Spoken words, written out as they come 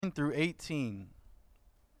Through 18.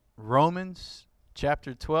 Romans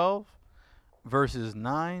chapter 12, verses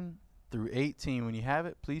 9 through 18. When you have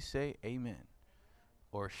it, please say amen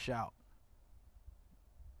or shout.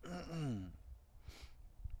 And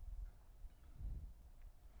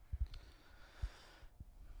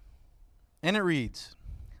it reads,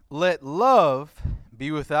 "Let love be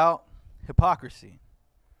without hypocrisy.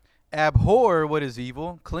 Abhor what is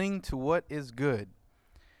evil, cling to what is good.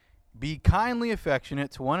 Be kindly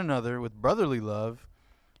affectionate to one another with brotherly love,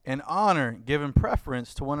 and honor, giving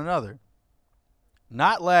preference to one another.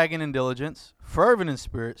 Not lagging in diligence, fervent in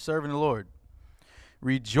spirit, serving the Lord.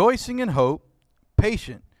 Rejoicing in hope,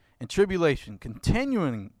 patient in tribulation,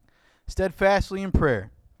 continuing steadfastly in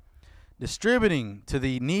prayer. Distributing to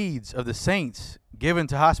the needs of the saints, given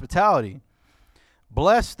to hospitality.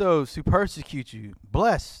 Bless those who persecute you.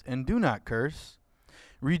 Bless and do not curse.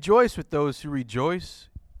 Rejoice with those who rejoice,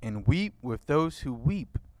 and weep with those who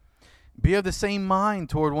weep. Be of the same mind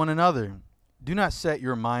toward one another. Do not set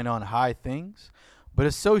your mind on high things, but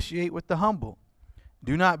associate with the humble.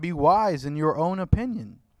 Do not be wise in your own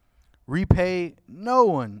opinion. Repay no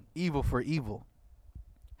one evil for evil.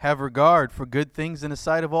 Have regard for good things in the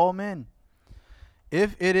sight of all men.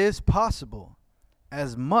 If it is possible,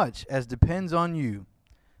 as much as depends on you,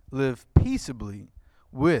 live peaceably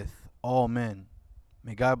with all men."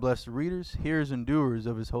 May God bless the readers, hearers, and doers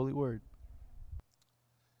of his holy word.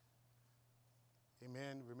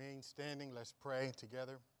 Amen. Remain standing. Let's pray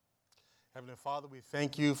together. Heavenly Father, we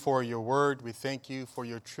thank you for your word. We thank you for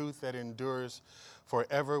your truth that endures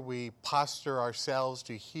forever. We posture ourselves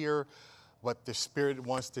to hear what the Spirit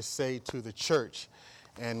wants to say to the church.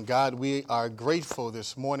 And God, we are grateful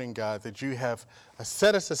this morning, God, that you have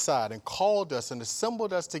set us aside and called us and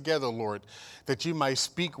assembled us together, Lord, that you might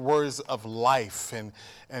speak words of life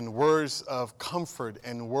and words of comfort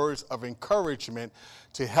and words of encouragement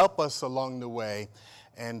to help us along the way.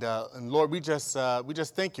 And Lord, we just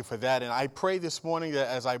thank you for that. And I pray this morning that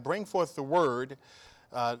as I bring forth the word,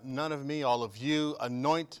 none of me, all of you,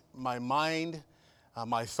 anoint my mind,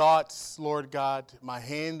 my thoughts, Lord God, my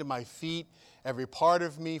hand, my feet, every part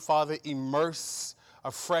of me, Father, immerse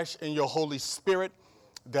afresh in your Holy Spirit,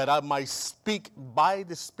 that I might speak by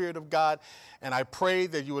the Spirit of God. And I pray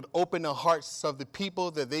that you would open the hearts of the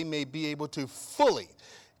people that they may be able to fully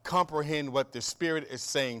comprehend what the Spirit is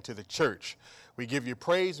saying to the church. We give you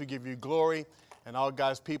praise, we give you glory, and all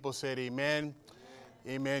God's people said amen.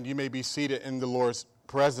 Amen. You may be seated in the Lord's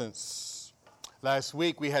presence. Last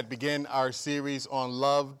week we had begun our series on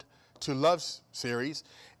Loved to Love series,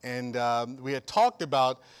 and we had talked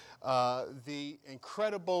about the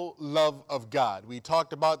incredible love of God. We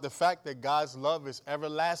talked about the fact that God's love is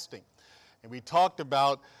everlasting. And we talked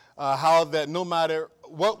about how that no matter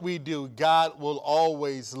what we do, God will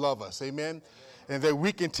always love us. Amen? And that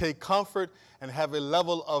we can take comfort and have a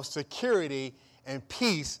level of security and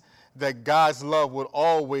peace that God's love would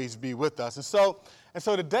always be with us. And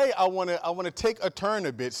so today I want to take a turn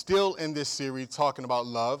a bit, still in this series talking about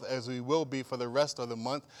love, as we will be for the rest of the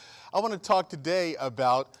month. I want to talk today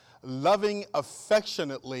about loving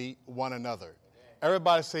affectionately one another.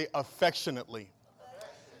 Everybody say affectionately.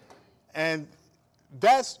 And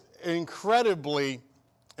that's incredibly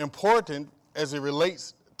important as it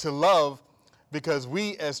relates to love, because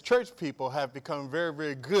we as church people have become very,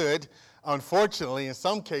 very good, unfortunately, in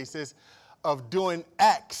some cases, of doing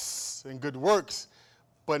acts and good works,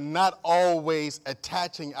 but not always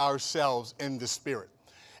attaching ourselves in the Spirit.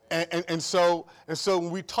 And so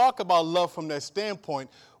when we talk about love from that standpoint,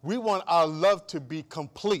 we want our love to be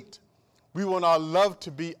complete. We want our love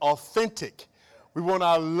to be authentic. We want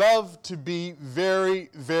our love to be very,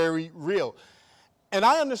 very real. And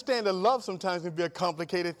I understand that love sometimes can be a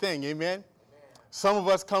complicated thing, amen? Some of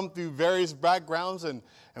us come through various backgrounds, and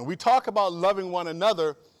we talk about loving one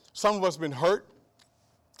another. Some of us have been hurt.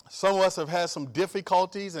 Some of us have had some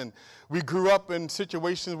difficulties, and we grew up in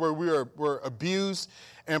situations where we were abused.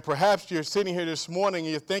 And perhaps you're sitting here this morning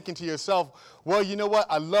and you're thinking to yourself, well, you know what?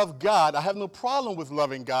 I love God. I have no problem with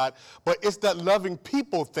loving God, but it's that loving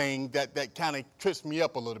people thing that kind of trips me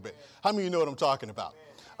up a little bit. How many of you know what I'm talking about?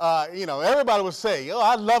 Everybody would say, oh,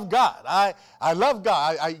 I love God. I love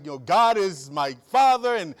God. God is my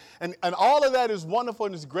Father, and all of that is wonderful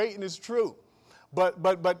and it's great and it's true. But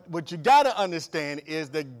what you got to understand is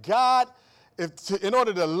that God, in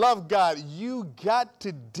order to love God, you got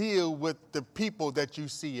to deal with the people that you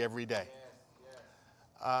see every day.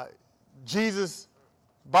 Jesus,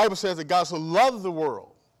 Bible says that God so loved the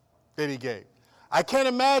world that he gave. I can't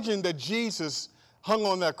imagine that Jesus hung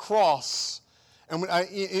on that cross and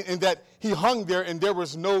that he hung there and there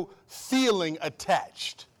was no feeling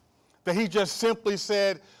attached. that he just simply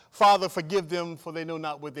said, Father, forgive them, for they know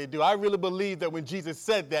not what they do. I really believe that when Jesus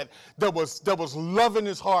said that, there was love in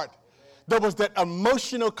his heart. There was that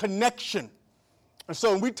emotional connection. And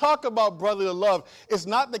so when we talk about brotherly love, it's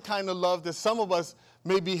not the kind of love that some of us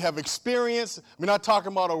maybe have experienced. We're not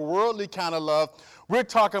talking about a worldly kind of love. We're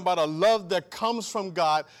talking about a love that comes from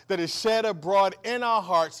God, that is shed abroad in our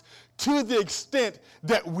hearts to the extent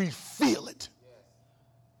that we feel it.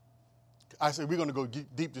 I said, we're going to go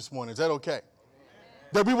deep this morning. Is that okay? Amen.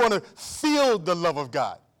 That we want to feel the love of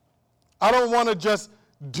God. I don't want to just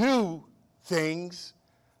do things,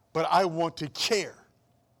 but I want to care.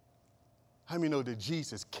 How many know that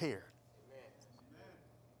Jesus cared? Amen.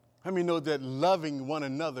 How many know that loving one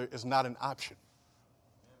another is not an option?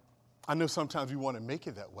 I know sometimes we want to make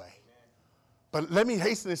it that way. But let me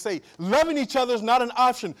hasten to say, loving each other is not an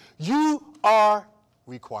option. You are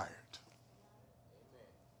required.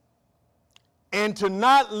 And to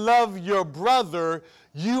not love your brother,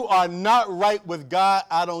 you are not right with God.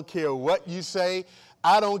 I don't care what you say.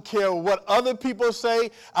 I don't care what other people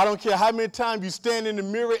say. I don't care how many times you stand in the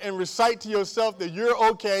mirror and recite to yourself that you're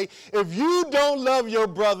okay. If you don't love your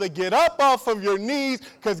brother, get up off of your knees,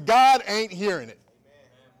 because God ain't hearing it.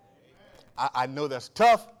 I know that's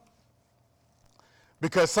tough,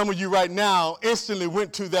 because some of you right now instantly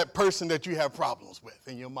went to that person that you have problems with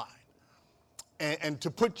in your mind. And to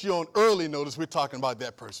put you on early notice, we're talking about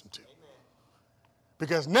that person too. Amen.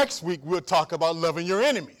 Because next week we'll talk about loving your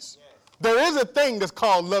enemies. Yes. There is a thing that's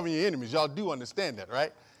called loving your enemies. Y'all do understand that,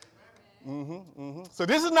 right? So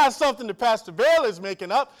this is not something that Pastor Bell is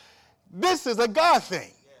making up. This is a God thing.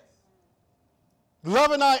 Yes.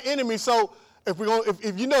 Loving our enemies. So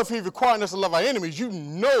if he's requiring us to love our enemies, you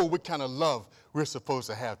know what kind of love we're supposed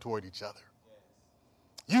to have toward each other.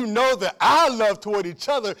 You know that our love toward each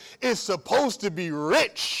other is supposed to be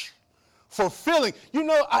rich, fulfilling. You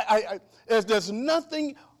know, there's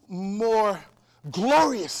nothing more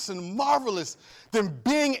glorious and marvelous than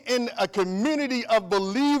being in a community of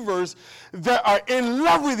believers that are in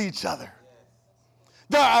love with each other,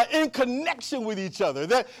 that are in connection with each other,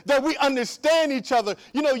 that we understand each other.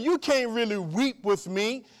 You know, you can't really weep with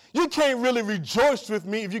me. You can't really rejoice with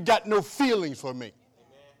me if you got no feelings for me.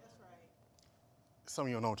 Some of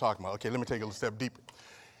you don't know what I'm talking about. Okay, let me take a little step deeper.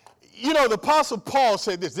 You know, the Apostle Paul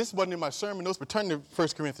said this. This wasn't in my sermon notes, but turn to 1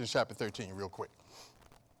 Corinthians chapter 13 real quick.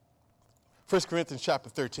 1 Corinthians chapter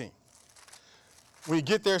 13. When you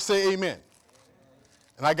get there, say amen.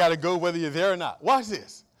 And I got to go whether you're there or not. Watch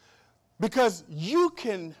this. Because you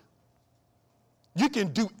can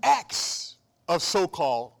do acts of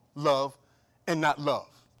so-called love and not love.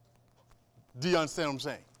 Do you understand what I'm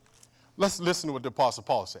saying? Let's listen to what the Apostle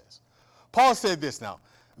Paul says. Paul said this now,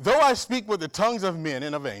 though I speak with the tongues of men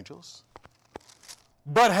and of angels,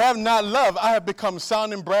 but have not love, I have become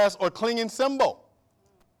sounding brass or clinging cymbal.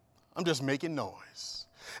 I'm just making noise.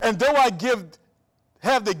 And though I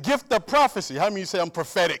have the gift of prophecy, how many of you say I'm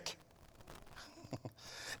prophetic?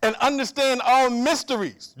 And understand all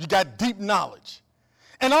mysteries, you got deep knowledge,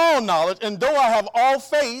 and all knowledge, and though I have all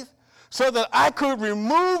faith, so that I could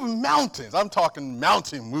remove mountains, I'm talking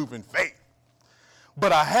mountain moving faith,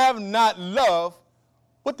 but I have not love,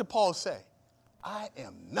 what did Paul say? I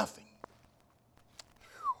am nothing.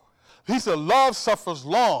 He said, love suffers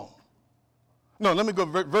long. No, let me go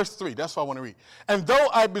verse 3. That's what I want to read. And though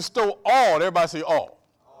I bestow all, everybody say all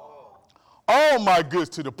my goods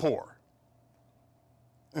to the poor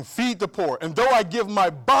and feed the poor, and though I give my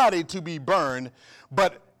body to be burned,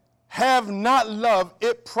 but have not love,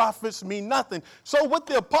 it profits me nothing. So what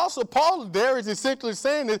the Apostle Paul there is essentially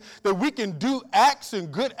saying is that we can do acts and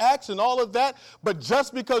good acts and all of that, but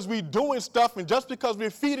just because we're doing stuff and just because we're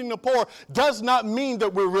feeding the poor does not mean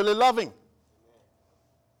that we're really loving.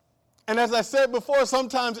 And as I said before,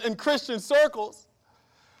 sometimes in Christian circles,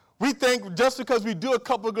 we think just because we do a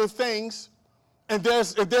couple of good things and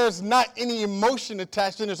if there's not any emotion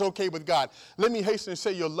attached, then it's okay with God. Let me hasten to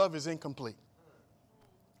say your love is incomplete.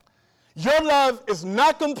 Your love is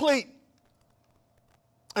not complete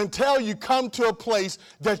until you come to a place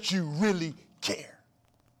that you really care.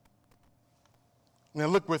 Now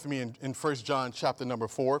look with me in 1 John chapter number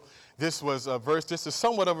 4. This was a verse, this is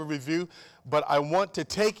somewhat of a review, but I want to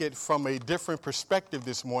take it from a different perspective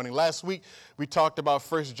this morning. Last week we talked about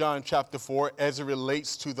 1 John chapter 4 as it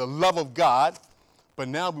relates to the love of God, but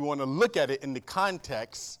now we want to look at it in the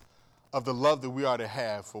context of the love that we are to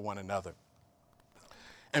have for one another.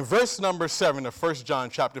 And verse number 7 of 1 John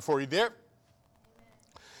chapter 4, are you there?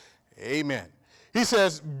 Amen. He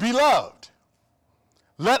says, beloved,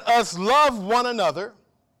 let us love one another.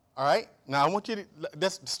 All right? Now I want you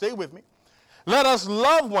to stay with me. let us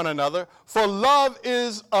love one another, for love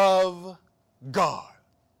is of God.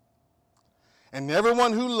 And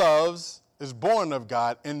everyone who loves is born of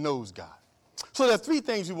God and knows God. So there are three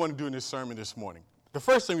things we want to do in this sermon this morning. The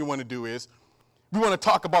first thing we want to do is we want to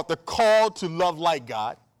talk about the call to love like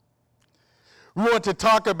God. We want to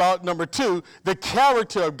talk about, number two, the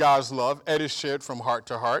character of God's love as is shared from heart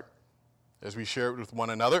to heart, as we share it with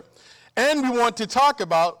one another. And we want to talk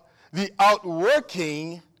about the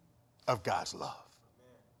outworking of God's love.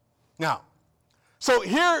 Now, so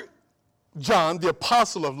here, John, the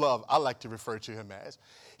apostle of love, I like to refer to him as.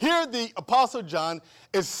 Here, the apostle John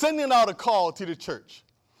is sending out a call to the church.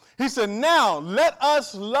 He said, now let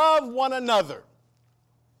us love one another.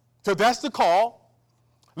 So that's the call.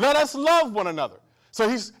 Let us love one another. So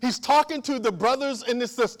he's talking to the brothers and the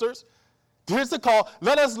sisters. Here's the call.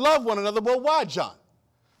 Let us love one another. Well, why, John?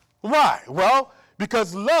 Why? Well,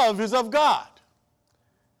 because love is of God.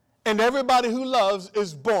 And everybody who loves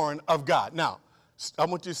is born of God. Now, I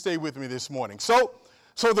want you to stay with me this morning. So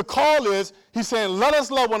the call is, he's saying, let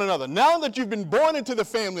us love one another. Now that you've been born into the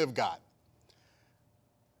family of God.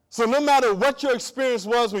 So no matter what your experience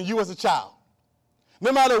was when you was a child,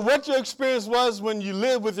 no matter what your experience was when you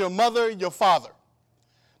lived with your mother, your father,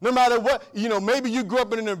 no matter what, maybe you grew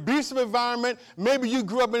up in an abusive environment, maybe you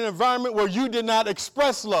grew up in an environment where you did not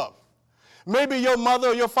express love. Maybe your mother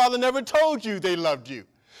or your father never told you they loved you.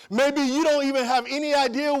 Maybe you don't even have any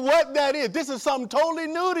idea what that is. This is something totally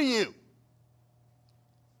new to you.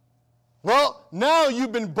 Well, now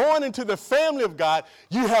you've been born into the family of God.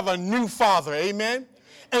 You have a new father, amen?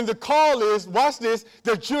 And the call is, watch this,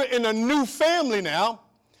 that you're in a new family now,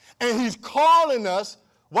 and he's calling us,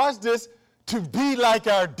 watch this, to be like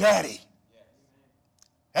our daddy.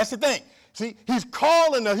 That's the thing. See, he's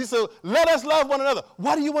calling us. He said, let us love one another.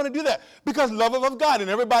 Why do you want to do that? Because love is of God, and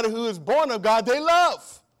everybody who is born of God, they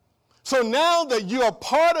love. So now that you are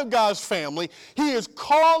part of God's family, he is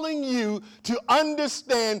calling you to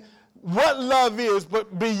understand what love is,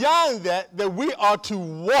 but beyond that, that we are to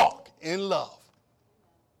walk in love.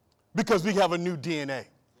 Because we have a new DNA.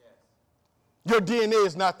 Your DNA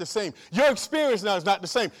is not the same. Your experience now is not the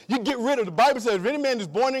same. You get rid of, the Bible says, if any man is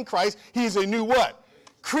born in Christ, he is a new what?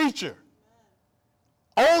 Creature.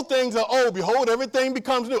 Old things are old. Behold, everything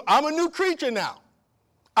becomes new. I'm a new creature now.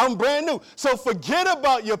 I'm brand new. So forget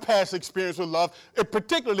about your past experience with love,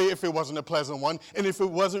 particularly if it wasn't a pleasant one and if it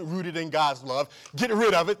wasn't rooted in God's love. Get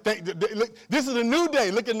rid of it. Look, this is a new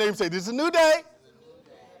day. Look at the name and say, this is a new day.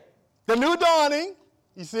 The new dawning.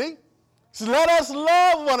 You see? So let us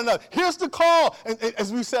love one another. Here's the call. And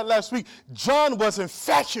as we said last week, John was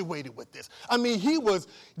infatuated with this. I mean,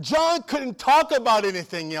 John couldn't talk about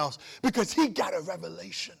anything else because he got a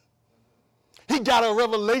revelation. He got a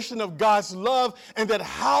revelation of God's love and that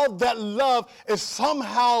how that love is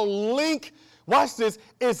somehow linked, watch this,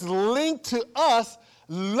 it's linked to us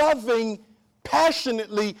loving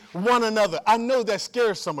passionately one another. I know that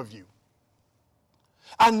scares some of you.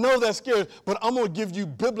 I know that's scary, but I'm going to give you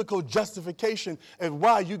biblical justification and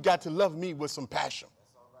why you got to love me with some passion.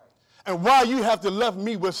 And why you have to love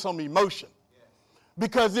me with some emotion.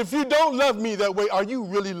 Because if you don't love me that way, are you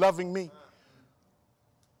really loving me?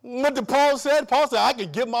 What did Paul said? Paul said, I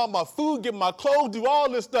can give him all my food, give him my clothes, do all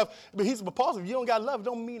this stuff. But he said, but Paul said, if you don't got love, it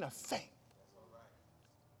don't mean a thing.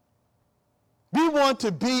 We want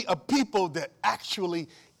to be a people that actually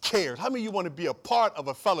cares. How many of you want to be a part of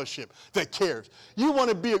a fellowship that cares? You want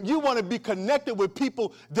to be connected with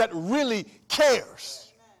people that really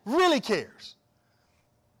cares. Really cares.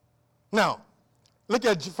 Now, look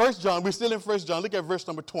at 1 John. We're still in 1 John. Look at verse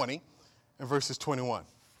number 20 and verses 21.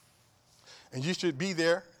 And you should be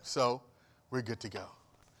there, so we're good to go.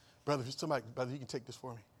 Brother, you can take this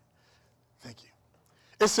for me. Thank you.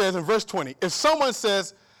 It says in verse 20, if someone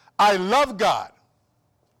says, I love God,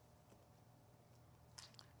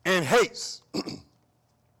 and hates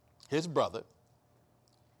his brother,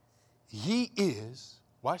 he is,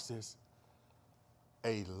 watch this,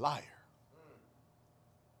 a liar.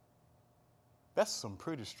 That's some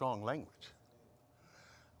pretty strong language.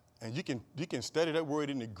 And you can study that word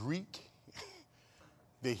in the Greek,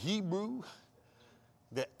 the Hebrew,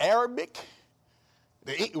 the Arabic,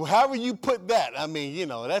 however you put that. I mean,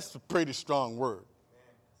 that's a pretty strong word.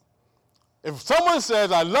 If someone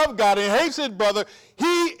says, I love God and hates his brother, he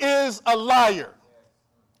is a liar.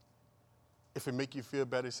 If it make you feel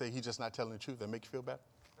better, say he's just not telling the truth. That make you feel better?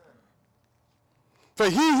 For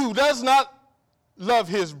he who does not love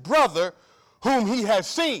his brother whom he has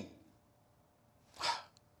seen,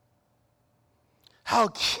 how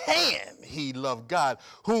can he love God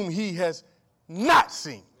whom he has not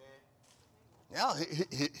seen? Now,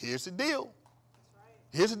 here's the deal.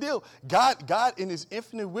 Here's the deal. God in his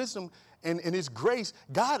infinite wisdom and in his grace,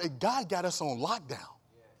 God got us on lockdown.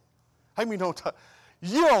 I mean,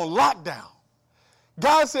 you're on lockdown.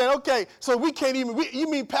 God said, okay, so we can't even, you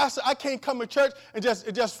mean, Pastor, I can't come to church and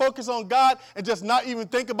just focus on God and just not even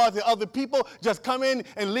think about the other people, just come in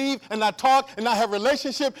and leave and not talk and not have a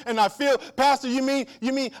relationship and not feel, Pastor, you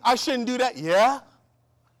mean I shouldn't do that? Yeah.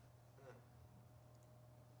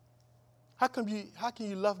 How can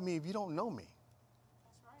you love me if you don't know me?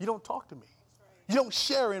 You don't talk to me. You don't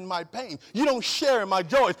share in my pain. You don't share in my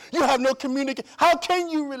joys. You have no communication. How can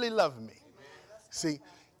you really love me? See,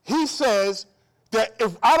 he says that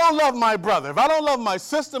if I don't love my brother, if I don't love my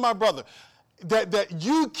sister, my brother, that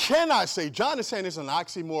you cannot say, John is saying it's an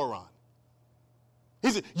oxymoron. He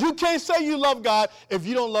said, you can't say you love God if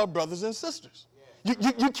you don't love brothers and sisters.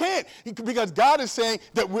 You can't, because God is saying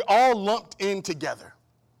that we're all lumped in together.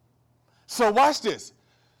 So watch this.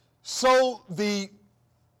 So the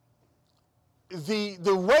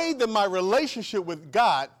way that my relationship with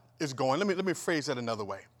God is going, let me phrase that another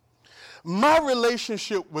way. My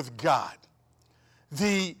relationship with God,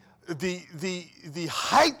 the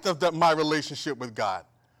height of my relationship with God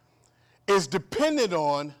is dependent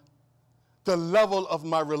on the level of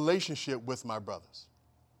my relationship with my brothers.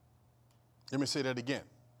 Let me say that again.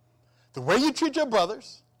 The way you treat your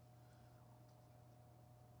brothers,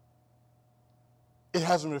 it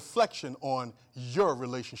has a reflection on your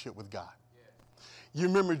relationship with God. You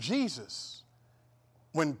remember Jesus,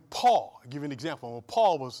 when Paul, I'll give you an example, when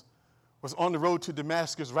Paul was on the road to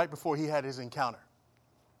Damascus right before he had his encounter.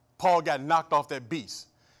 Paul got knocked off that beast.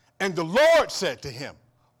 And the Lord said to him,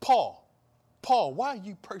 Paul, why are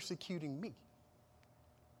you persecuting me?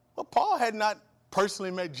 Well, Paul had not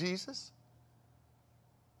personally met Jesus.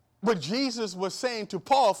 What Jesus was saying to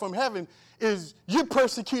Paul from heaven is, you're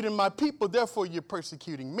persecuting my people, therefore you're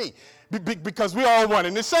persecuting me. Because we're all one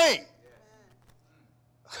and the same.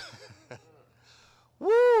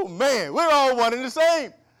 Woo, man, we're all one and the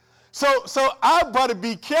same. So I've got to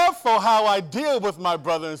be careful how I deal with my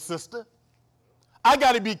brother and sister. I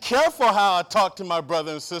got to be careful how I talk to my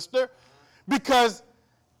brother and sister, because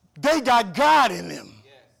they got God in them.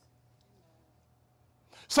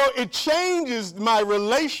 So it changes my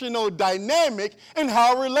relational dynamic and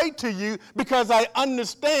how I relate to you, because I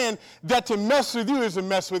understand that to mess with you is to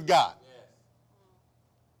mess with God.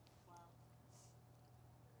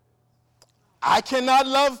 I cannot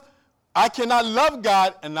love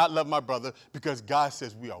God and not love my brother, because God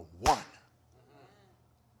says we are one.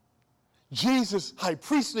 Jesus' high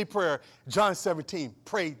priestly prayer, John 17,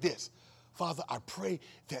 prayed this. Father, I pray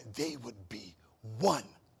that they would be one.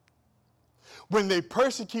 When they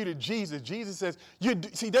persecuted Jesus, Jesus says,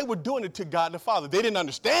 see, they were doing it to God the Father. They didn't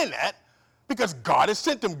understand that because God had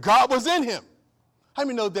sent them. God was in him. How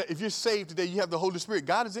many know that if you're saved today, you have the Holy Spirit?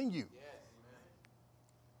 God is in you.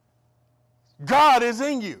 God is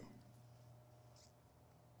in you.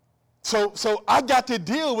 So I got to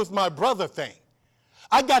deal with my brother thing.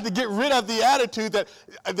 I got to get rid of the attitude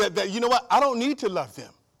that you know what, I don't need to love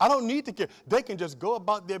them. I don't need to care. They can just go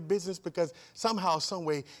about their business, because somehow, some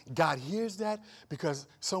way, God hears that, because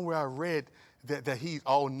somewhere I read that he's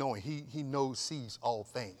all-knowing. He knows, sees all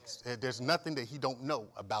things. There's nothing that he don't know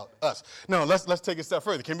about us. Now, let's take it a step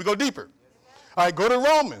further. Can we go deeper? All right, go to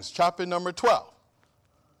Romans, chapter number 12.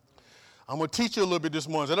 I'm going to teach you a little bit this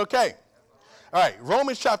morning. Is that okay? All right,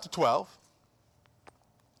 Romans chapter 12.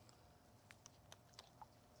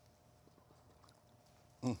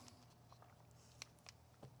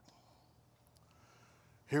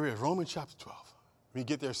 Here it is, Romans chapter 12. When you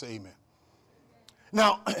get there, say amen.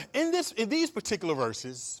 Now, in these particular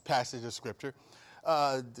verses, passage of Scripture,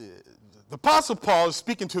 the Apostle Paul is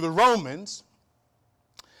speaking to the Romans.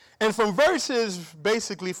 And from verse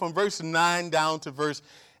 9 down to verse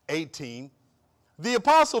 18, the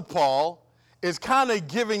Apostle Paul is kind of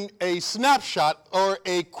giving a snapshot or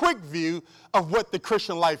a quick view of what the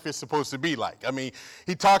Christian life is supposed to be like. I mean,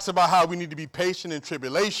 he talks about how we need to be patient in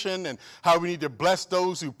tribulation, and how we need to bless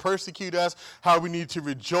those who persecute us, how we need to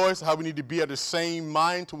rejoice, how we need to be of the same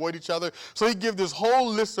mind toward each other. So he gives this whole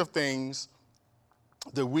list of things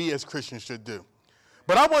that we as Christians should do.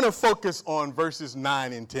 But I want to focus on verses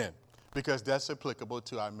 9 and 10, because that's applicable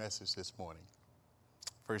to our message this morning.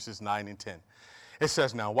 Verses 9 and 10. It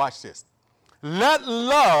says, now watch this. Let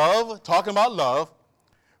love, talking about love,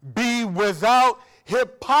 be without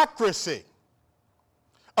hypocrisy.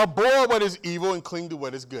 Abhor what is evil and cling to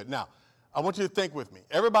what is good. Now, I want you to think with me.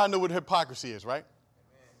 Everybody know what hypocrisy is, right?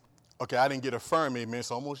 Amen. Okay, I didn't get a firm amen,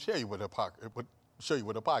 so I'm going to show you what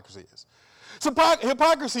hypocrisy is. So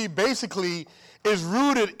hypocrisy basically is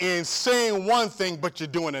rooted in saying one thing, but you're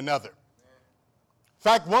doing another. Amen.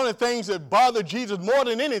 fact, one of the things that bothered Jesus more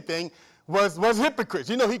than anything was hypocrites.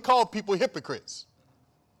 You know, he called people hypocrites.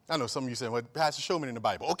 I know some of you saying, well, Pastor, show me in the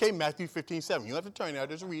Bible. Okay, Matthew 15:7. You don't have to turn there,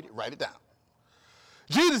 just read it, write it down.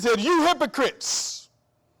 Jesus said, you hypocrites.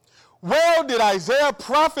 Well did Isaiah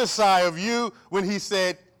prophesy of you when he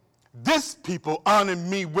said, this people honor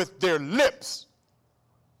me with their lips.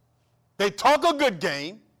 They talk a good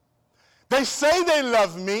game. They say they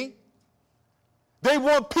love me. They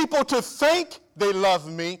want people to think they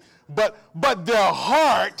love me, but their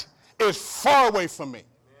heart is far away from me. Amen.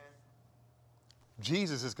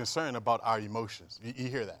 Jesus is concerned about our emotions. You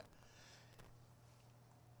hear that?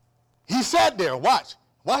 He sat there, watch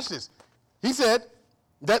this. He said,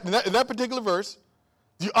 in that particular verse,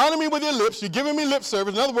 you honor me with your lips, you're giving me lip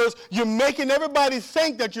service. In other words, you're making everybody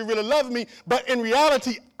think that you really love me, but in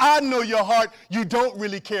reality, I know your heart, you don't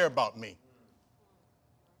really care about me.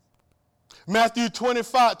 Matthew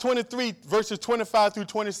 23, verses 25 through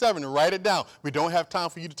 27, write it down. We don't have time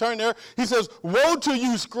for you to turn there. He says, woe to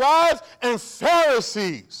you, scribes and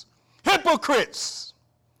Pharisees, hypocrites,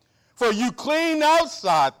 for you clean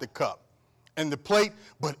outside the cup and the plate,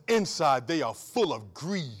 but inside they are full of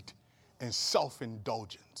greed and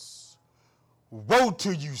self-indulgence. Woe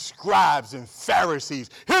to you, scribes and Pharisees,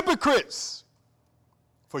 hypocrites,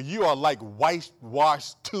 for you are like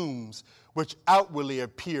whitewashed tombs, which outwardly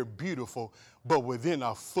appear beautiful, but within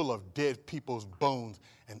are full of dead people's bones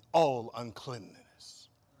and all uncleanness.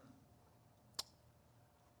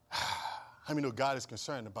 How many know God is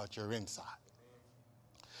concerned about your inside?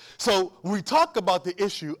 So when we talk about the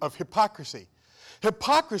issue of hypocrisy,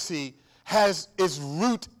 hypocrisy has its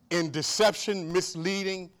root in deception,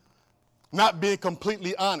 misleading, not being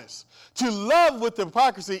completely honest. To love with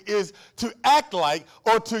hypocrisy is to act like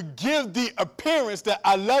or to give the appearance that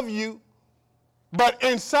I love you, but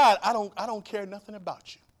inside, I don't care nothing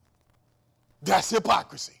about you. That's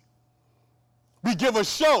hypocrisy. We give a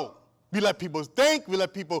show. We let people think. We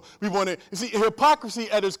want to. You see,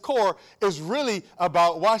 hypocrisy at its core is really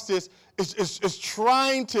about, watch this, it's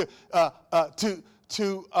trying to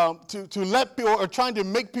let people, or trying to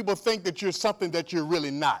make people think that you're something that you're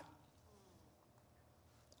really not.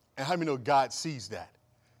 And how many know God sees that?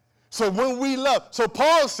 So when we love, so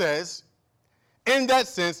Paul says, in that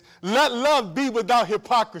sense, let love be without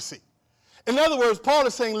hypocrisy. In other words, Paul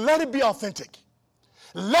is saying, let it be authentic.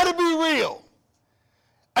 Let it be real.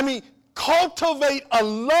 I mean, cultivate a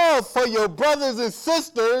love for your brothers and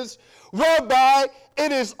sisters whereby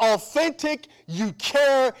it is authentic, you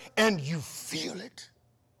care, and you feel it.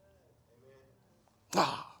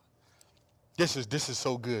 This is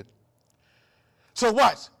so good. So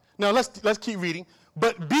watch. Now let's keep reading.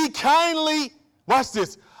 But be kindly, watch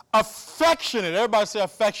this, affectionate. Everybody say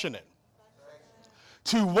affectionate.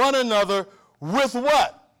 To one another with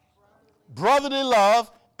what? Brotherly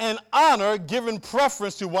love and honor, giving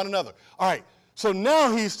preference to one another. All right. So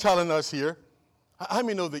now he's telling us here. I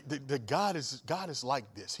mean, know that God is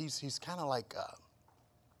like this. He's kind of like,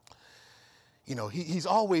 he's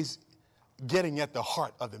always getting at the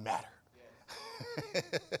heart of the matter. Yeah.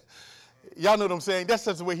 Y'all know what I'm saying? That's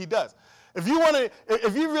just the way he does. If you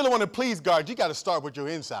really want to please God, you got to start with your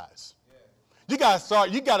insides. Yeah.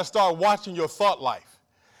 You got to start watching your thought life.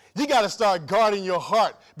 You got to start guarding your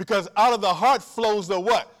heart, because out of the heart flows the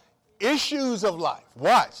what? Issues of life.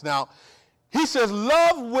 Watch. Now, he says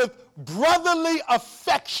love with brotherly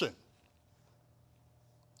affection.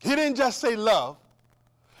 He didn't just say love.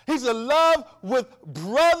 He said love with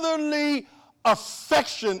brotherly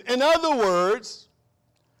affection. In other words,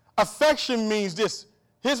 affection means this.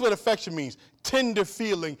 Here's what affection means: tender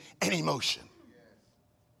feeling and emotion.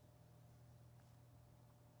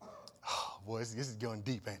 Oh, boy, this is going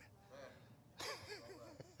deep, ain't it?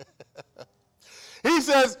 He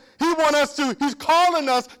says he's calling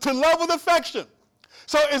us to love with affection.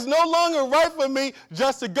 So it's no longer right for me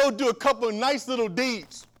just to go do a couple of nice little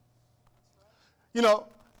deeds.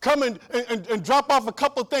 Come and drop off a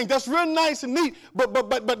couple of things. That's real nice and neat,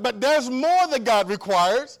 but there's more that God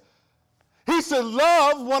requires. He said,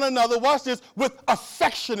 love one another, watch this, with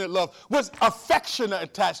affectionate love, with affectionate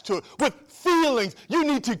attached to it, with feelings. You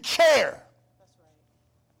need to care. That's right.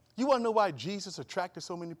 You want to know why Jesus attracted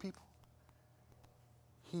so many people?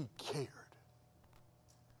 He cared.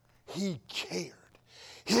 He cared.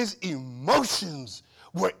 His emotions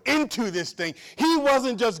were into this thing. He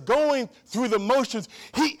wasn't just going through the motions.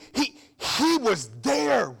 He was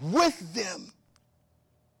there with them.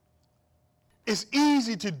 It's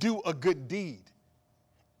easy to do a good deed.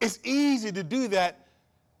 It's easy to do that,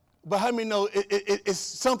 but how many know it's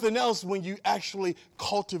something else when you actually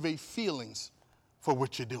cultivate feelings for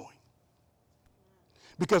what you're doing?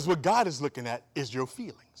 Because what God is looking at is your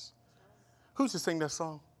feelings. Who's to sing that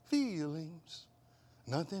song? Feelings.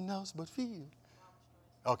 Nothing else but feel.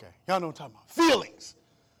 Okay, y'all know what I'm talking about. Feelings.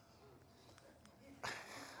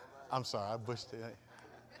 I'm sorry, I bushed it.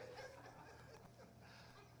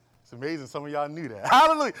 It's amazing some of y'all knew that.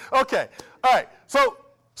 Hallelujah. Okay, all right. So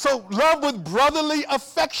love with brotherly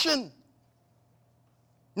affection.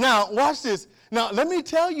 Now, watch this. Now, let me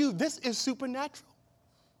tell you, this is supernatural.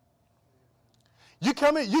 You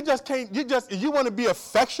come in, you want to be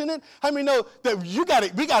affectionate. How many know that we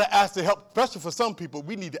got to ask for help, especially for some people,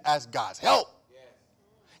 we need to ask God's help. Yes.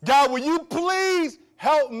 God, will you please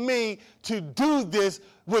help me to do this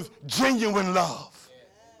with genuine love?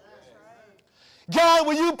 Yes. God,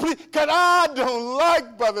 will you please, because I don't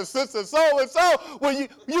like brother, sister, so-and-so. Will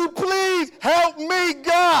you please help me,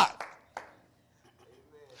 God?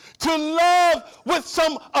 To love with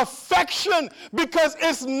some affection, because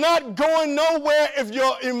it's not going nowhere if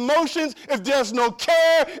your emotions, if there's no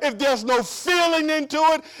care, if there's no feeling into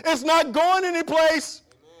it, it's not going anyplace.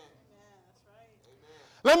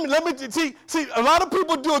 Amen. Let me see, a lot of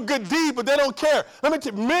people do a good deed, but they don't care. Let me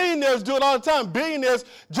tell you, millionaires do it all the time. Billionaires,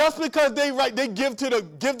 just because they give to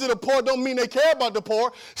the poor don't mean they care about the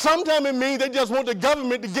poor. Sometimes it means they just want the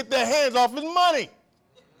government to get their hands off his money.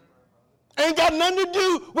 Ain't got nothing to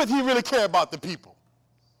do with he really care about the people.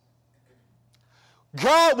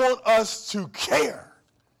 God wants us to care.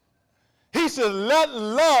 He said, let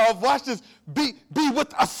love, watch this, be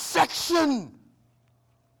with affection.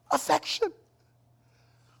 Affection. In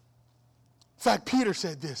fact, Peter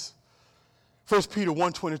said this. 1 Peter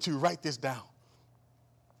 1:22, write this down.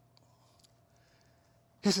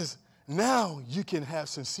 He says, now you can have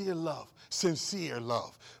sincere love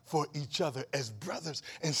for each other as brothers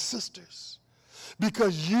and sisters,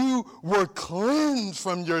 because you were cleansed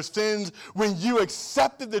from your sins when you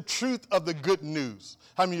accepted the truth of the good news.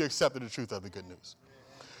 How many of you accepted the truth of the good news?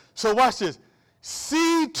 So watch this.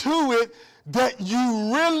 See to it that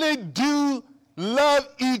you really do love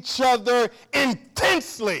each other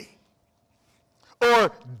intensely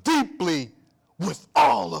or deeply with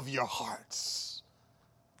all of your hearts.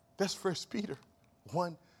 That's 1 Peter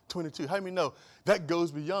 1:22. How many know that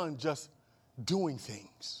goes beyond just doing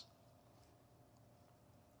things?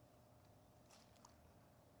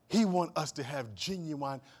 He wants us to have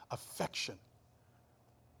genuine affection.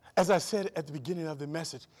 As I said at the beginning of the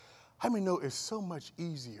message, how many know it's so much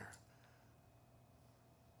easier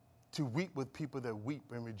to weep with people that weep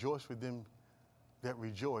and rejoice with them that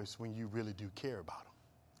rejoice when you really do care about them?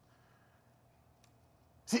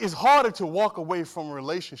 See, it's harder to walk away from a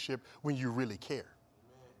relationship when you really care.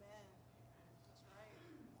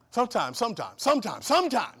 Sometimes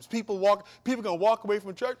people can walk away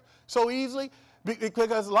from church so easily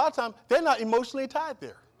because a lot of times they're not emotionally tied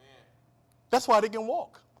there. That's why they can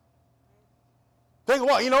walk. They can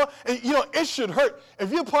walk, and it should hurt.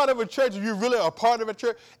 If you're part of a church, if you really are part of a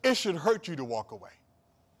church, it should hurt you to walk away.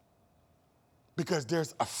 Because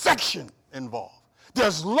there's affection involved.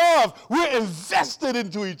 There's love. We're invested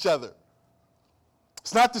into each other.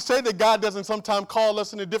 It's not to say that God doesn't sometimes call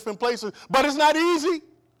us into different places, but it's not easy.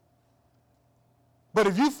 But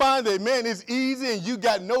if you find that, man, it's easy and you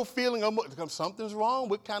got no feeling of something's wrong,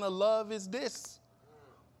 what kind of love is this?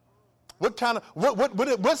 What's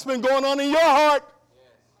been going on in your heart?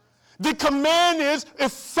 The command is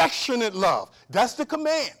affectionate love. That's the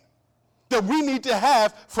command that we need to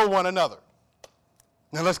have for one another.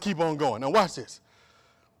 Now let's keep on going. Now watch this.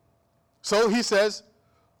 So he says,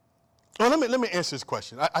 well, let me answer this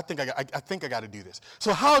question. I think I got to do this.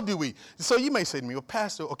 So how do we? So you may say to me, well,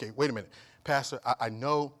 Pastor, okay, wait a minute. Pastor, I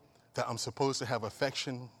know that I'm supposed to have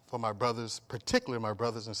affection for my brothers, particularly my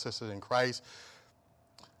brothers and sisters in Christ.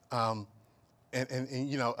 But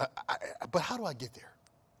how do I get there?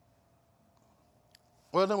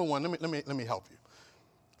 Well, number one, let me help you.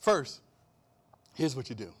 First, here's what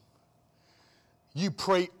you do. You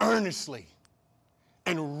pray earnestly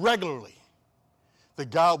and regularly that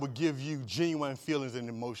God will give you genuine feelings and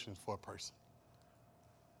emotions for a person.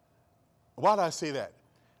 Why do I say that?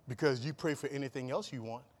 Because you pray for anything else you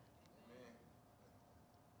want.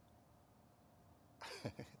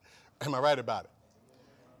 Am I right about it?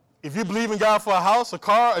 If you believe in God for a house, a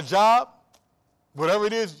car, a job, whatever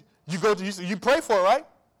it is, you pray for it, right?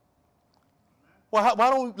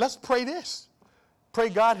 Well, let's pray this. Pray,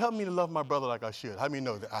 God, help me to love my brother like I should. How many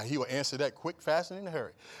know that he will answer that quick, fast, and in a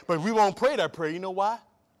hurry? But we won't pray that prayer. You know why?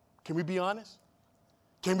 Can we be honest?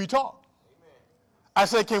 Can we talk? I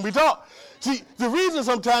say, can we talk? See, the reason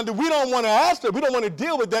sometimes that we don't want to ask that, we don't want to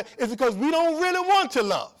deal with that, is because we don't really want to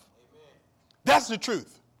love. That's the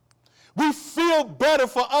truth. We feel better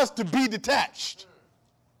for us to be detached.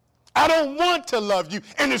 I don't want to love you,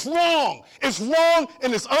 and it's wrong. It's wrong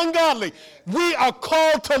and it's ungodly. We are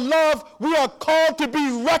called to love. We are called to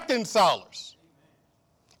be reconcilers.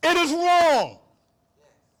 It is wrong.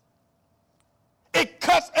 It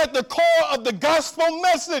cuts at the core of the gospel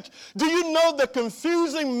message. Do you know the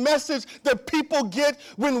confusing message that people get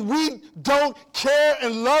when we don't care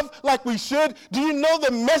and love like we should? Do you know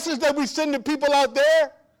the message that we send to people out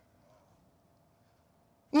there?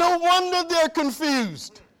 No wonder they're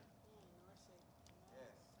confused.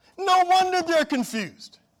 No wonder they're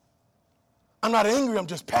confused. I'm not angry, I'm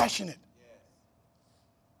just passionate.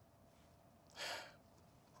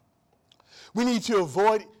 We need to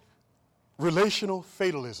avoid relational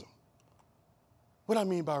fatalism. What do I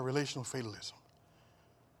mean by relational fatalism?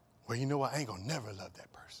 Well, you know what? I ain't going to never love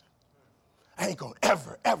that person. I ain't going to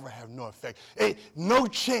ever have no effect. Hey, no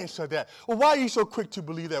chance of that. Well, why are you so quick to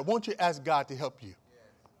believe that? Won't you ask God to help you?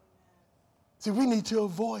 See, we need to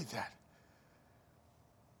avoid that.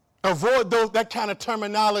 Avoid that kind of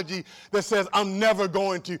terminology that says, I'm never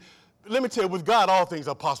going to. Let me tell you, with God, all things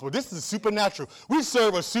are possible. This is supernatural. We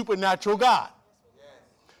serve a supernatural God.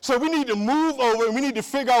 So we need to move over and we need to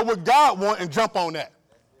figure out what God wants and jump on that.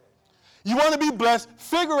 You want to be blessed,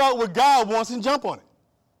 figure out what God wants and jump on it.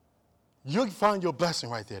 You'll find your blessing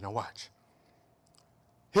right there. Now watch.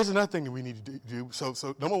 Here's another thing that we need to do. So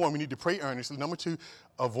number one, we need to pray earnestly. Number two,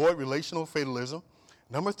 avoid relational fatalism.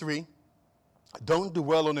 Number three, don't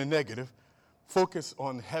dwell on the negative. Focus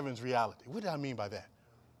on heaven's reality. What do I mean by that?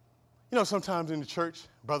 You know, sometimes in the church,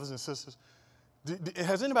 brothers and sisters,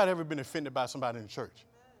 has anybody ever been offended by somebody in the church?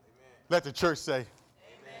 Amen. Let the church say,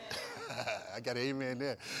 amen. I got an amen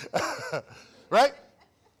there. Right?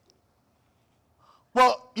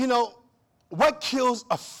 Well, you know, what kills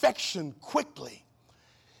affection quickly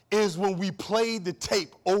is when we play the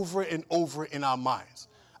tape over and over in our minds.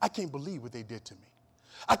 I can't believe what they did to me.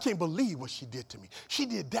 I can't believe what she did to me. She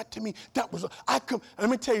did that to me. Let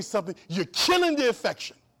me tell you something. You're killing the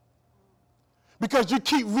affection. Because you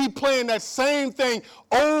keep replaying that same thing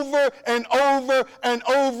over and over and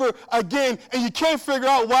over again, and you can't figure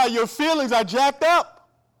out why your feelings are jacked up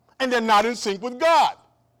and they're not in sync with God.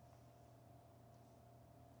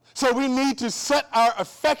 So we need to set our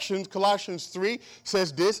affections. Colossians 3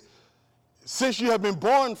 says this, since you have been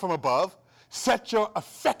born from above, set your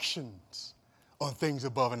affections on things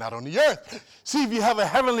above and not on the earth. See, if you have a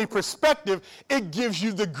heavenly perspective, it gives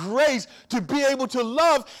you the grace to be able to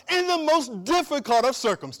love in the most difficult of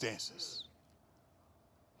circumstances.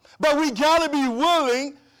 But we got to be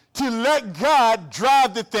willing to let God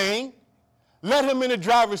drive the thing. Let him in the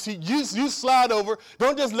driver's seat. You slide over.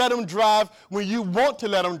 Don't just let him drive when you want to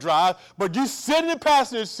let him drive, but you sit in the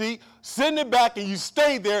passenger seat, sit in the back, and you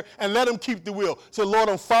stay there and let him keep the wheel. Say, Lord,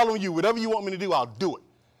 I'm following you. Whatever you want me to do, I'll do it.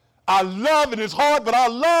 I love, and it's hard, but I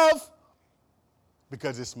love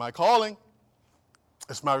because it's my calling.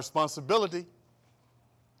 It's my responsibility.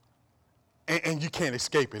 And you can't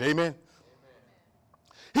escape it. Amen? Amen.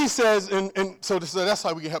 He says, and so that's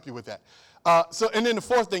how we can help you with that. And then the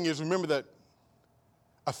fourth thing is, remember that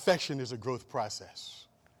affection is a growth process.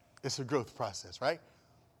 It's a growth process, right?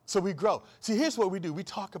 So we grow. See, here's what we do. We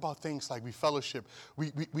talk about things like we fellowship.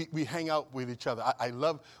 We hang out with each other. I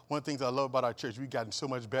love, one of the things I love about our church, we've gotten so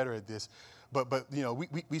much better at this. But you know,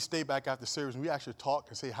 we stay back after service and we actually talk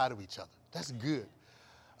and say hi to each other. That's good.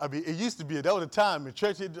 I mean, it used to be, there was a time in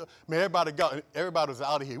church, everybody was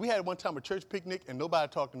out of here. We had one time a church picnic and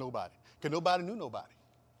nobody talked to nobody because nobody knew nobody.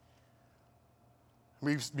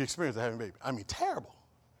 We experienced that having a baby. I mean, terrible.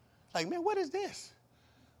 Like, man, what is this?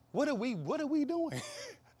 What are we doing?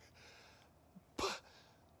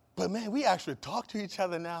 But man, we actually talk to each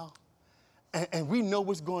other now, and we know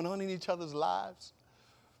what's going on in each other's lives.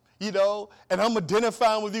 You know, and I'm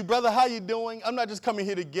identifying with you, brother, how you doing? I'm not just coming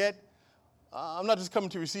here to get. I'm not just coming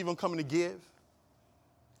to receive, I'm coming to give.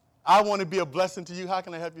 I want to be a blessing to you. How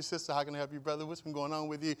can I help you, sister? How can I help you, brother? What's been going on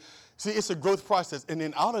with you? See, it's a growth process. And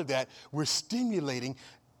then out of that, we're stimulating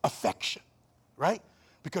affection, right?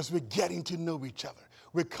 Because we're getting to know each other.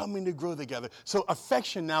 We're coming to grow together. So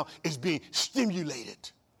affection now is being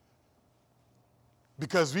stimulated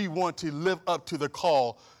because we want to live up to the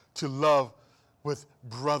call to love with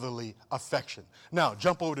brotherly affection. Now,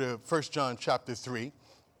 jump over to 1 John chapter 3.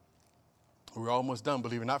 We're almost done,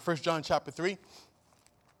 believe it or not. 1 John chapter 3.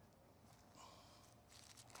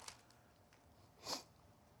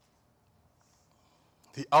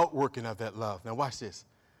 The outworking of that love. Now watch this.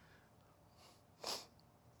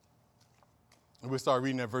 We'll start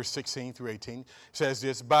reading at verse 16 through 18. It says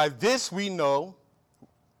this, by this we know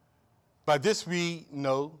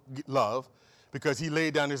love, because he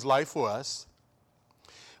laid down his life for us.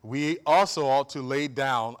 we also ought to lay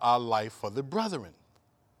down our life for the brethren.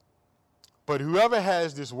 But whoever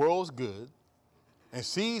has this world's good and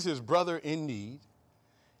sees his brother in need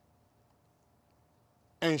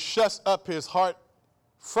and shuts up his heart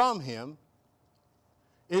from him,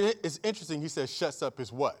 it's interesting, he says shuts up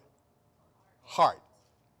his what? Heart.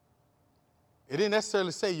 It didn't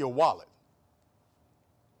necessarily say your wallet.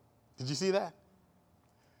 Did you see that?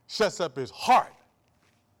 Shuts up his heart.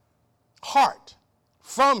 Heart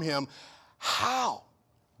from him. How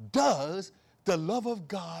does the love of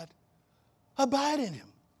God abide in him?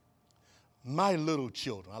 My little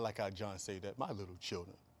children. I like how John said that. My little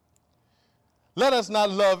children. Let us not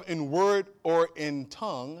love in word or in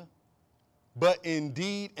tongue, but in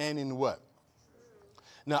deed and in what?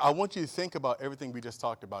 Now, I want you to think about everything we just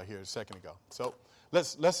talked about here a second ago. So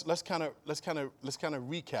let's kind of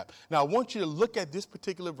recap. Now, I want you to look at this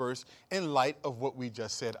particular verse in light of what we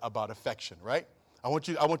just said about affection, right? I want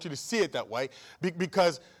you to see it that way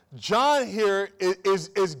because John here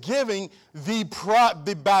is giving the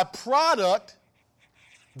byproduct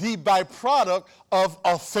of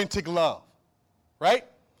authentic love, right?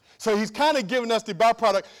 So he's kind of giving us the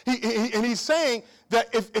byproduct. And he's saying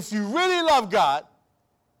that if you really love God,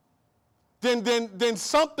 then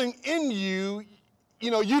something in you,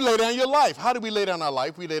 you lay down your life. How do we lay down our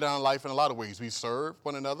life? We lay down our life in a lot of ways. We serve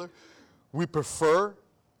one another. We prefer.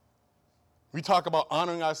 We talk about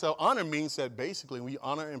honoring ourselves. Honor means that basically we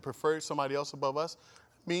honor and prefer somebody else above us.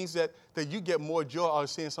 It means that you get more joy out of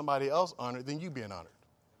seeing somebody else honored than you being honored.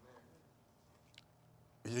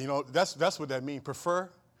 That's what that means. Prefer,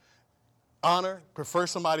 honor, prefer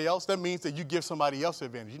somebody else. That means that you give somebody else the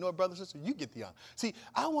advantage. You know what, brothers and sisters? You get the honor. See,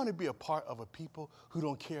 I want to be a part of a people who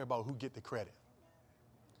don't care about who get the credit.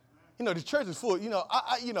 The church is full.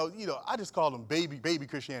 I just call them baby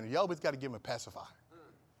Christianity. You always got to give them a pacifier.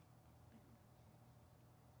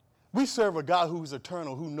 We serve a God who's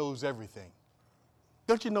eternal, who knows everything.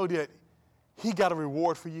 Don't you know that he got a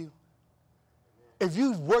reward for you? If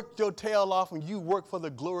you worked your tail off and you work for the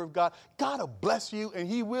glory of God, God will bless you and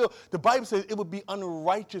he will. The Bible says it would be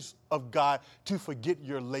unrighteous of God to forget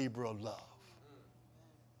your labor of love.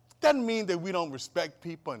 Doesn't mean that we don't respect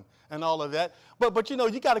people and all of that. But you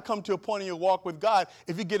got to come to a point in your walk with God.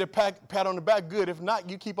 If you get a pat on the back, good. If not,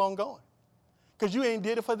 you keep on going. Because you ain't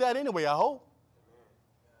did it for that anyway, I hope.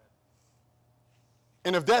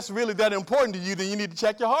 And if that's really that important to you, then you need to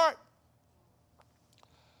check your heart.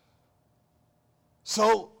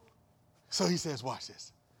 So he says, watch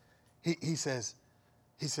this. He says,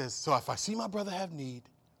 so if I see my brother have need,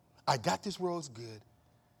 I got this world's good.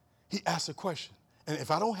 He asks a question. And if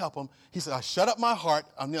I don't help him, he said, I shut up my heart.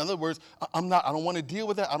 In other words, I don't want to deal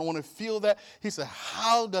with that. I don't want to feel that. He said,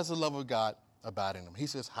 how does the love of God abide in him? He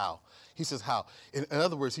says, how? He says, how? In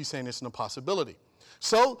other words, he's saying it's an impossibility.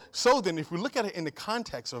 So then if we look at it in the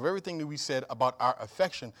context of everything that we said about our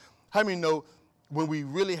affection, how many know when we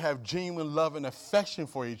really have genuine love and affection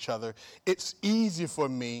for each other, it's easier for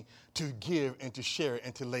me to give and to share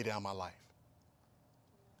and to lay down my life.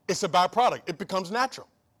 It's a byproduct. It becomes natural.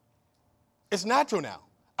 It's natural now.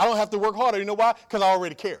 I don't have to work harder. You know why? Because I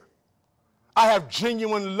already care. I have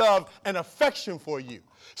genuine love and affection for you.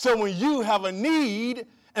 So when you have a need,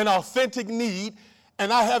 an authentic need,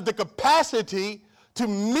 and I have the capacity to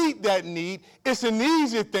meet that need, it's an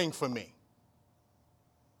easy thing for me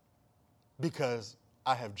because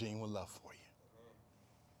I have genuine love for you.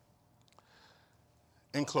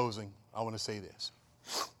 In closing, I want to say this.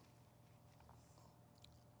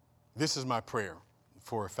 This is my prayer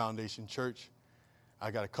for Foundation Church. I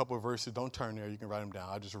got a couple of verses. Don't turn there. You can write them down.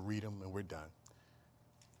 I'll just read them and we're done.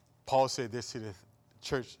 Paul said this to the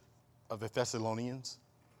church of the Thessalonians.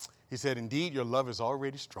 He said, indeed, your love is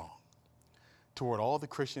already strong toward all the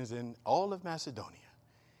Christians in all of Macedonia.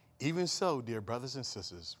 Even so, dear brothers and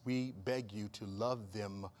sisters, we beg you to love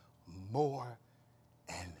them more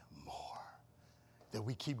and more, that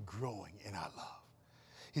we keep growing in our love.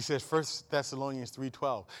 He says, 1 Thessalonians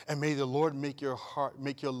 3:12, and may the Lord make your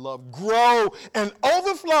love grow and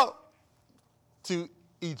overflow to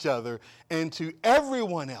each other and to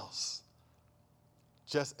everyone else,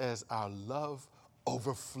 just as our love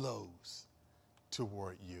overflows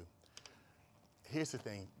toward you. Here's the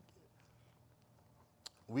thing.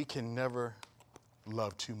 We can never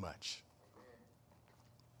love too much.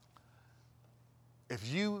 If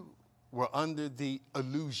you were under the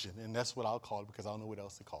illusion, and that's what I'll call it because I don't know what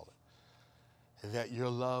else to call it, that your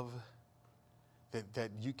love,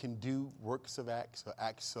 that you can do works of acts or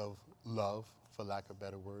acts of love, for lack of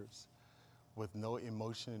better words, with no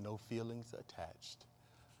emotion and no feelings attached,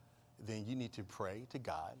 then you need to pray to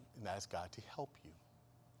God and ask God to help you.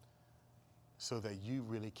 so that you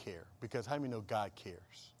really care. Because how many know God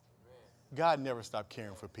cares? God never stopped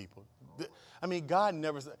caring for people. I mean, God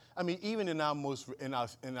never. I mean, even in our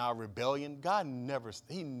rebellion,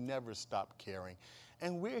 He never stopped caring,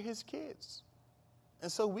 and we're His kids,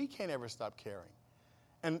 and so we can't ever stop caring.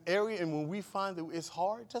 And when we find that it's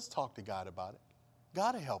hard, just talk to God about it.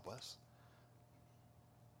 God will help us.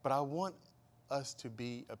 But I want us to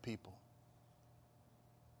be a people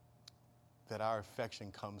that our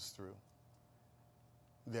affection comes through.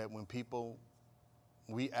 That when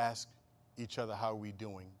we ask each other how we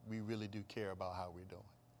doing, we really do care about how we're doing.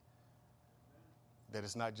 That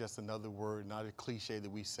it's not just another word, not a cliche that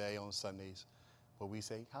we say on Sundays, but we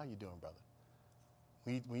say, how you doing, brother?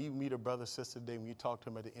 When you meet a brother, sister today, when you talk to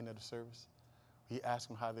them at the end of the service, you ask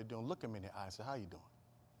them how they're doing, look them in the eye and say, how you doing?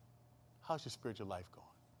 How's your spiritual life going?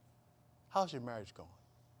 How's your marriage going?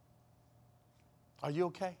 Are you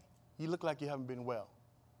okay? You look like you haven't been well.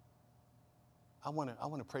 I want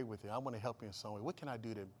to pray with you. I want to help you in some way. What can I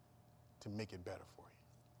do to make it better for you?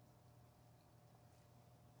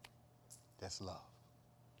 That's love.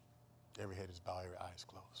 Every head is bowed, every eye is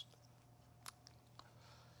closed.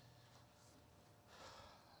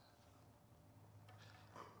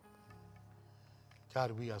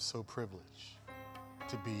 God, we are so privileged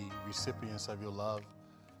to be recipients of your love.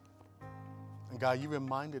 And God, you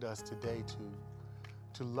reminded us today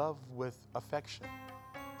to love with affection.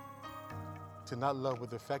 To not love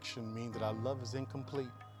with affection means that our love is incomplete.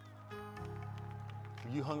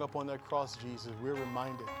 When you hung up on that cross, Jesus, we're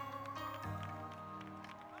reminded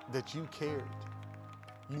that you cared.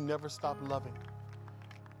 You never stopped loving.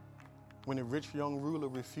 When the rich young ruler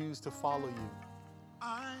refused to follow you,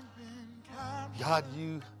 God,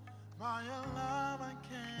 you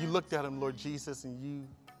looked at him, Lord Jesus, and you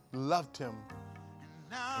loved him.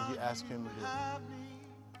 And you asked him to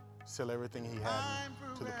sell everything he had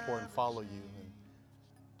to the poor and follow you. And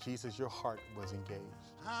Jesus, your heart was engaged.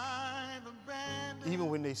 Even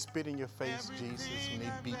when they spit in your face, Jesus, when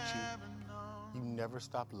they beat you, you never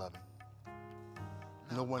stopped loving.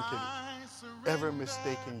 No one can ever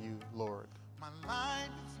mistaken you, Lord,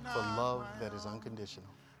 for love that is unconditional.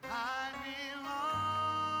 And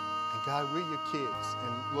God, we're your kids.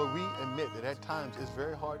 And Lord, we admit that at times it's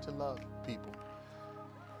very hard to love people.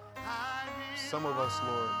 Some of us,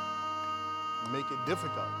 Lord, make it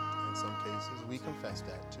difficult in some cases. We confess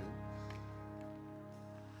that too.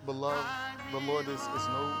 But Lord, there's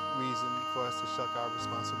no reason for us to shuck our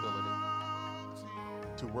responsibility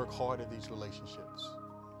to work hard at these relationships,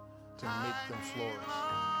 to make them flourish,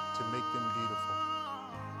 to make them beautiful,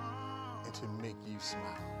 and to make you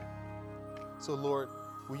smile. So Lord,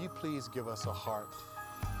 will you please give us a heart?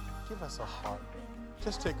 Give us a heart.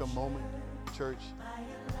 Just take a moment, church,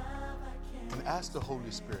 and ask the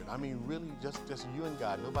Holy Spirit. I mean, really, just you and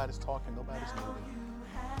God. Nobody's talking, nobody's moving.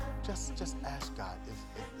 Just ask God if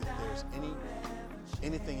there's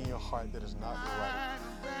anything in your heart that is not right,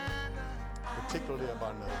 particularly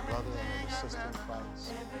about another brother, another sister in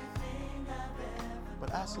Christ.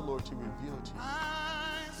 But ask the Lord to reveal to you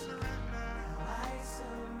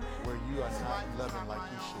where you are not loving like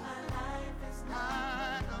you should.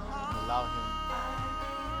 And allow Him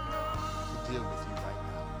to deal with you right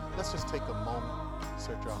now. Let's just take a moment,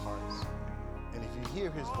 search our hearts. And if you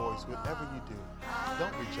hear His voice, whatever you do,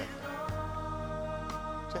 don't reject Him.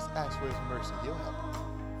 Just ask for His mercy. He'll help you.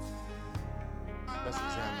 Let's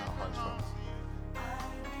examine our hearts from Him.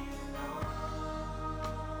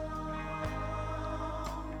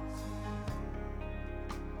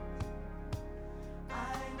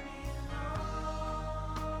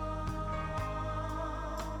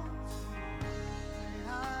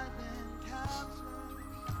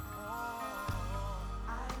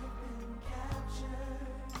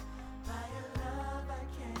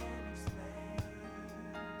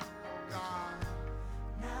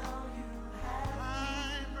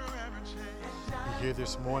 Here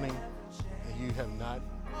this morning and you have not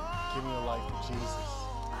given your life to Jesus,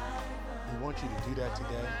 we want you to do that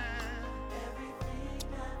today.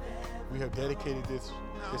 We have dedicated this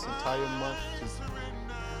entire month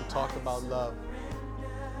to talk about love.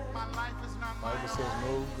 The Bible says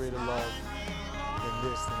no greater love than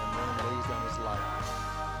this, than a man lays down his life.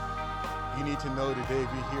 You need to know today, if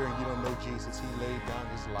you're here and you don't know Jesus, He laid down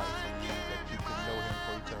His life for you, that you can know Him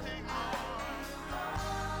for eternity.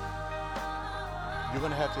 You're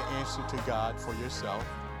going to have to answer to God for yourself.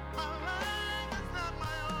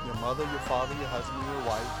 Your mother, your father, your husband, your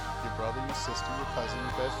wife, your brother, your sister, your cousin,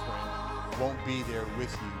 your best friend won't be there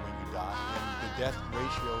with you when you die. And the death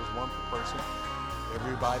ratio is one per person.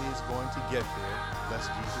 Everybody is going to get there unless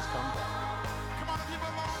Jesus comes back.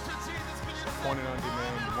 appointed unto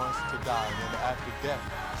man once to die, and then after death,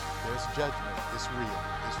 there's judgment. It's real.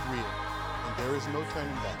 It's real. And there is no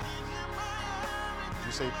turning back.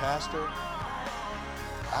 You say, Pastor,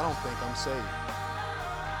 I don't think I'm saved.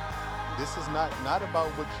 This is not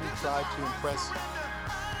about what you try to impress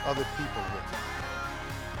other people with.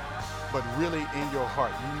 But really in your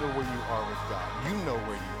heart, you know where you are with God. You know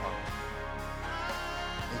where you are.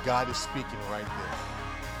 And God is speaking right there.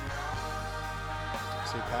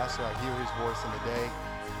 Say, Pastor, I hear his voice in the day.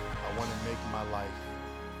 I want to make my life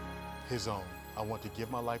his own. I want to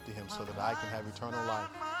give my life to him so that I can have eternal life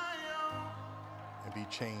and be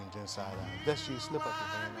changed inside out. If that's you, slip up your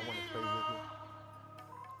hand. I want to pray with you.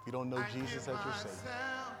 If you don't know Jesus as your Savior,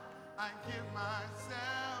 I give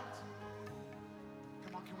myself to you.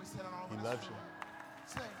 Come on, can we say that all over he this loves room? you.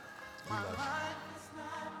 Say, He loves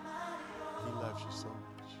you. He loves you so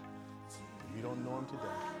much. If you don't know him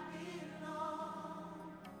today,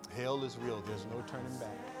 hell is real. There's no turning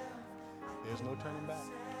back. There's no turning back.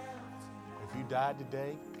 If you died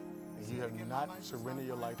today and you have not surrendered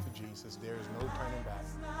your life to Jesus, there is no turning back.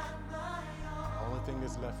 The only thing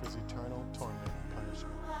that's left is eternal torment and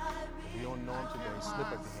punishment. If you don't know him today,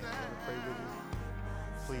 slip up your hand. I want to pray with you.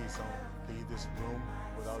 Please don't leave this room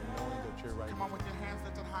without knowing that you're right. Come on, with your hands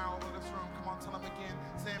lifted high all over this room. Come on, tell them again.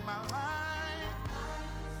 Say, my life,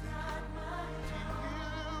 to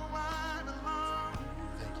you I belong.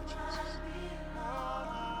 Thank you, Jesus.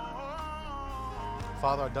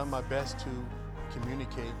 Father, I've done my best to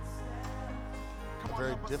communicate a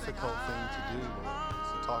very difficult thing to do, Lord, is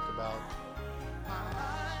to talk about the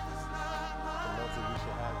love that we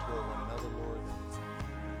should have toward one another, Lord,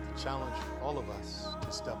 and to challenge all of us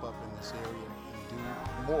to step up in this area and do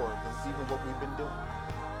more than even what we've been doing.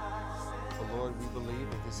 But Lord, we believe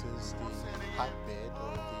that this is the hotbed or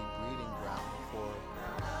the breeding ground for a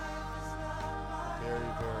very,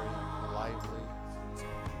 very lively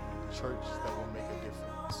church that will make a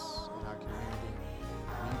difference in our community.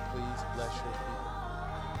 Will you please bless your people?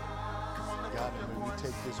 God, and may we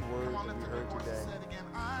take this word that we heard today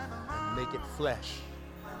and make it flesh.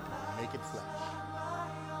 Make it flesh.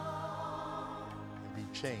 And be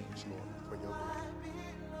changed, Lord, for your glory.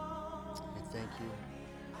 We thank you.